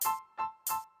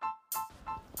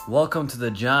Welcome to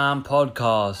the Jam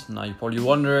Podcast. Now you're probably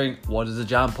wondering, what is the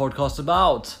Jam Podcast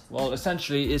about? Well,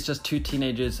 essentially it's just two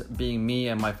teenagers, being me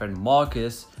and my friend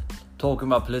Marcus, talking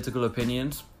about political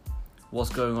opinions, what's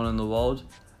going on in the world,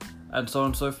 and so on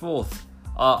and so forth.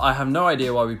 I have no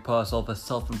idea why we put ourselves as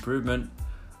self-improvement,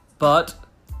 but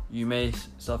you may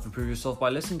self-improve yourself by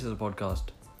listening to the podcast.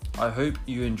 I hope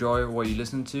you enjoy what you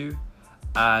listen to,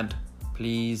 and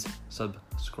please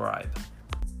subscribe.